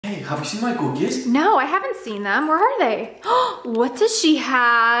Hey, have you seen my cookies? No, I haven't seen them. Where are they? What does she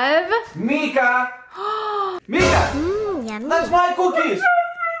have? Meeka! Meeka! Yummy. That's my cookies!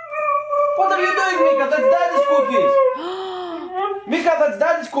 What are you doing, Meeka? That's Daddy's cookies! Meeka, that's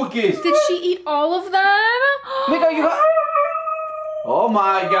Daddy's cookies! Did she eat all of them? Meeka, you have... Oh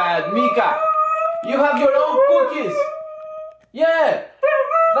my God, Meeka! You have your own cookies! Yeah!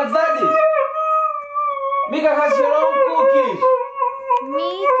 That's Daddy's! Meeka has your own cookies!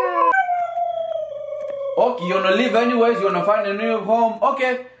 Meeka. Okay, you wanna leave anyways, you wanna find a new home.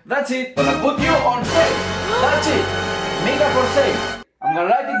 Okay, that's it. I'm gonna put you on sale. That's it. Meeka for sale. I'm gonna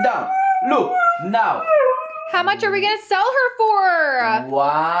write it down. Look, now. How much are we gonna sell her for?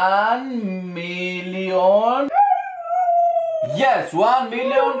 1 million. Yes, 1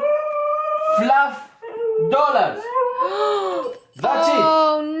 million fluff dollars. That's it.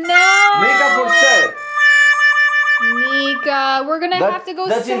 Oh no! Meeka for sale. Meeka, we're gonna have to go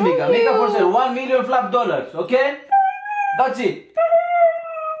That's sell it, Meeka. you. Meeka for sale. 1 million fluff dollars. Okay? That's it.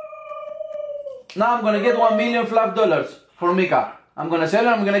 Now I'm gonna get 1 million fluff dollars for Meeka. I'm gonna sell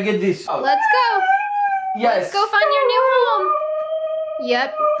her. I'm gonna get this. Let's go. Yes. Let's go find your new home.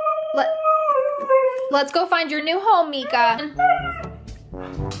 Yep. Let's go find your new home, Meeka.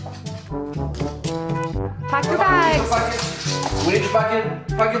 Pack your bags. We need to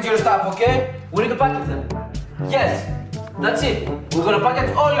package your stuff, okay? We need to package them. Yes, that's it. We're gonna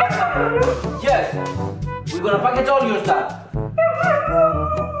package all your stuff. Yes, we're gonna package all your stuff.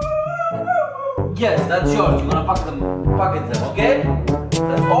 Yes, that's yours. You're gonna package them, okay?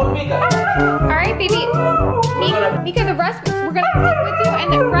 That's all, Meeka. All right, baby. Meeka, the rest we're gonna take with you,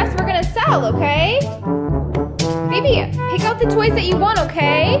 and the rest we're gonna sell, okay? Baby, pick out the toys that you want,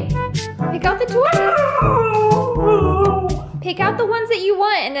 okay? Pick out the toys. Pick out the ones that you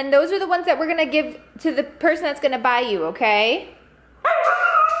want, and then those are the ones that we're gonna give to the person that's gonna buy you, okay?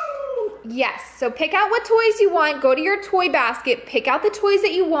 Yes, so pick out what toys you want, go to your toy basket, pick out the toys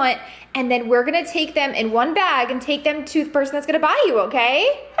that you want, and then we're gonna take them in one bag and take them to the person that's gonna buy you, okay?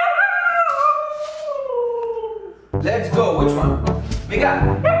 Let's go. Which one? Meeka,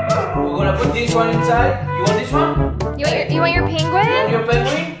 we're gonna put this one inside. You want this one? You want your You want penguin? your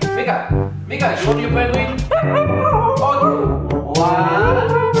penguin? Meeka, you want your penguin? Okay. 1.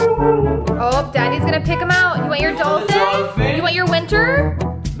 Oh, Daddy's gonna pick them out. You want your You want the dolphin? dolphin? You want your winter?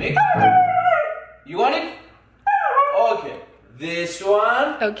 Meeka, you want it? Okay. This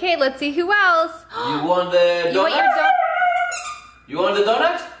one. Okay, let's see who else. You want the You want your donut? You want the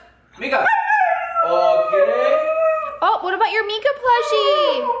donut? Meeka. Okay. Oh, what about your Meeka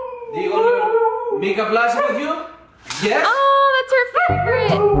plushie? Do you want your Meeka plushie with you? Yes. Oh, that's her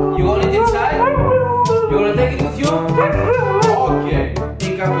favorite. You want it inside? You want to take it with you? Okay.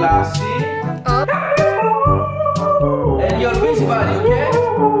 Meeka plushie. Oh, And your busybody, okay?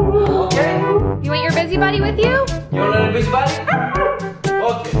 Okay? you want your busybody with you? You want a busybody?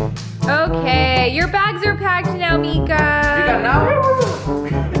 Okay. Okay, your bags are packed now, Meeka. Meeka now?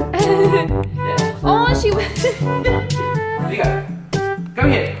 Yes. Oh, she Meeka, come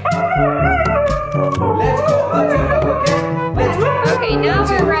here. Let's go. Let's go, okay? Let's go. Okay, now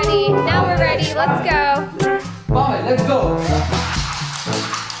we're ready. Now we're ready. Let's go. Mama, let's go.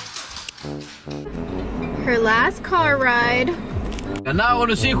 Her last car ride. And now I want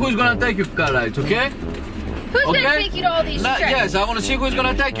to see who's gonna take you car rides, okay? Who's Okay. gonna take you to all these trips? Yes, I want to see who's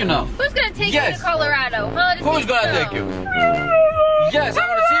gonna take you now. Who's gonna take Yes. you to Colorado? Huh? To Who's see gonna snow? take you? Yes, I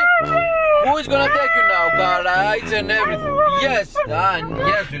want to see who is gonna take you now, car rides and everything. Yes,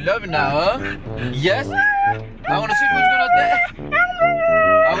 yes, you love it now, huh? Yes. I want to see who's gonna take.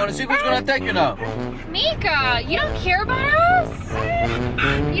 I want to see who's gonna take you now. Meeka, you don't care about us?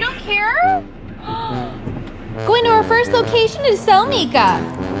 You don't care? Going to our first location to sell Meeka.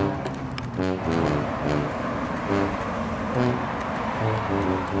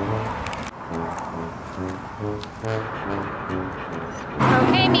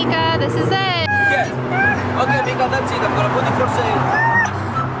 Okay, Meeka, this is it. Yes. Okay, Meeka, that's it. I'm gonna put it for sale.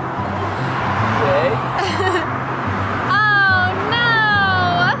 Okay. Oh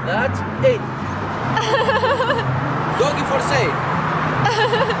no! That's it. Doggy for sale.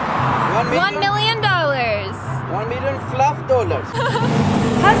 $1 million. 1 million fluff dollars.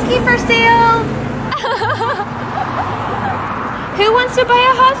 Husky for sale. Who wants to buy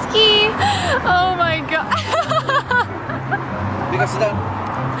a husky? Oh my god. Meeka, sit down.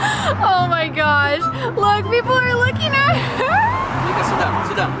 Oh my gosh. Look, people are looking at her. Meeka, sit down.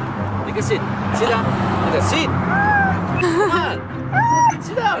 Sit down. Meeka, sit. Sit down. Meeka, sit. Come on.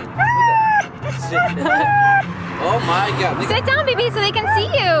 Sit down. Meeka, sit. Oh my God. Meeka. Sit down, baby, so they can see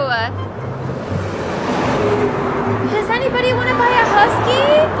you. Does anybody want to buy a husky?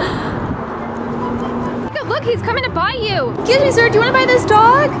 look, he's coming to buy you. Excuse me, sir, do you want to buy this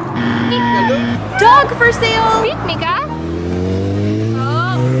dog? Dog for sale. Speak, Meeka.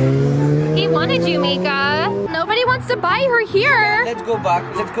 Oh, he wanted you, Meeka. Nobody wants to buy her here. Let's go back.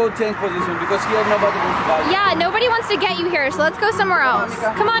 Let's go change position because here nobody wants to buy you. Yeah, nobody wants to get you here, so let's go somewhere else.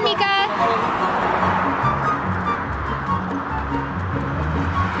 Come on, Meeka.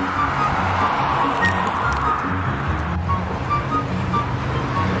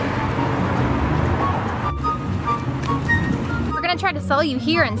 We're gonna try to sell you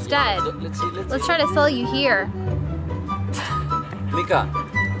here instead. Let's try to sell you here. Meeka.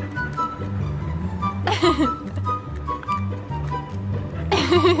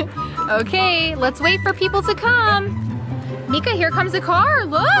 Okay, let's wait for people to come. Meeka, here comes the car.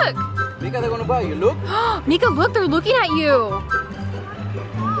 Look. Meeka, they're gonna buy you. Look. Meeka, look, they're looking at you.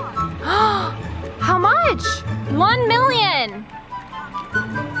 How much? 1 million.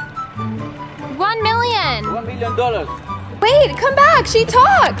 1 million. $1 million. Wait, come back. She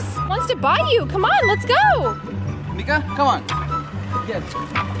talks. Wants to buy you. Come on, let's go. Meeka, come on. Yes.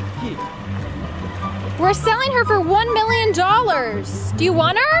 Here. We're selling her for $1 million. Do you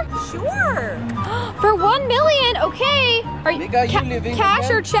want her? Sure. For 1 million, okay. Are Meeka, you leaving cash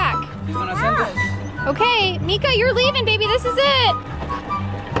again? or check? He's gonna send us. Okay, Meeka, you're leaving, baby. This is it.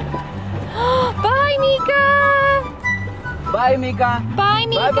 Bye, Meeka. Bye, Meeka. Bye,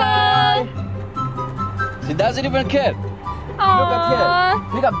 Meeka. Bye, bye. She doesn't even care. Look at her.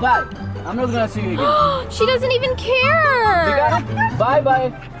 Meeka, bye. I'm not gonna see you again. She doesn't even care. Meeka, bye,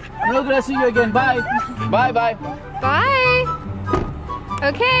 bye. I'm not gonna see you again. Bye. Bye, bye. Bye.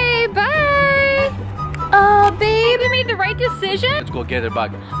 Okay, bye. Babe, we made the right decision. Let's go get her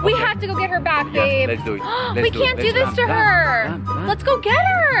back. We have to go get her back, babe. Let's do it. We can't do this to her. Let's go get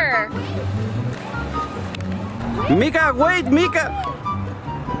her. Meeka, wait, Meeka.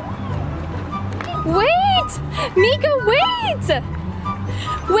 Wait! Meeka, wait!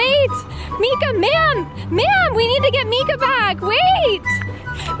 Wait! Meeka, ma'am! Ma'am, we need to get Meeka back! Wait!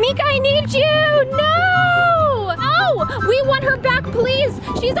 Meeka, I need you! No! No! We want her back, please!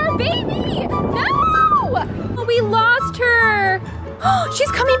 She's our baby! No! We lost her!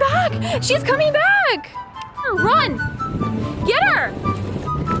 She's coming back! She's coming back! Run! Get her!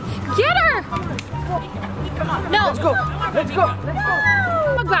 Get her! No! Let's go. Let's go. Let's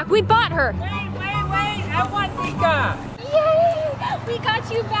go. Back. We bought her! Wait! I want Meeka. Yay! We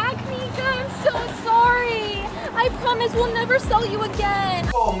got you back, Meeka. I'm so sorry. I promise we'll never sell you again.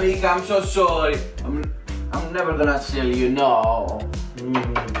 Oh, Meeka, I'm so sorry. I'm never gonna sell you. No.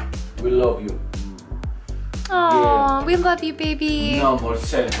 We love you. Oh, we love you, baby. No more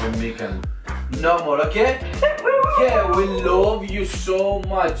selling for Meeka. No more, okay? Yeah, we love you so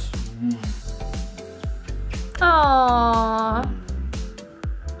much. Aww.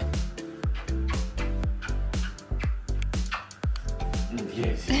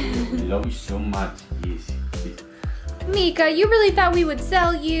 Yes, we love you so much. Yes, yes. Meeka, you really thought we would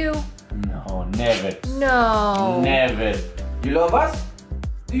sell you? No, never. No. Never. You love us?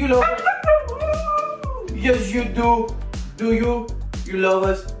 Do you love us? Yes, you do. Do you? You love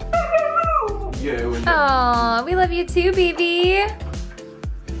us? Yeah, we love Aww, we love you too, baby.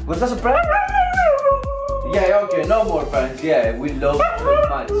 Was that a prank? Yeah, okay, no more pranks. Yeah, we love you so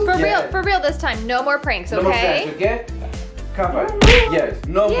much. For real this time. No more pranks, okay? No more pranks, okay? Come on. Yes,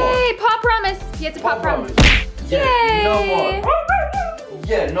 no more. Yay, Paw promise. You have to Paw promise. Yeah, Yay. no more.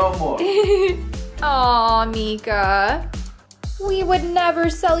 Yeah, no more. Aw, Meeka. We would never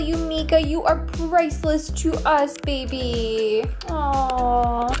sell you, Meeka. You are priceless to us, baby.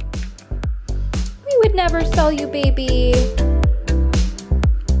 Aww. We would never sell you, baby.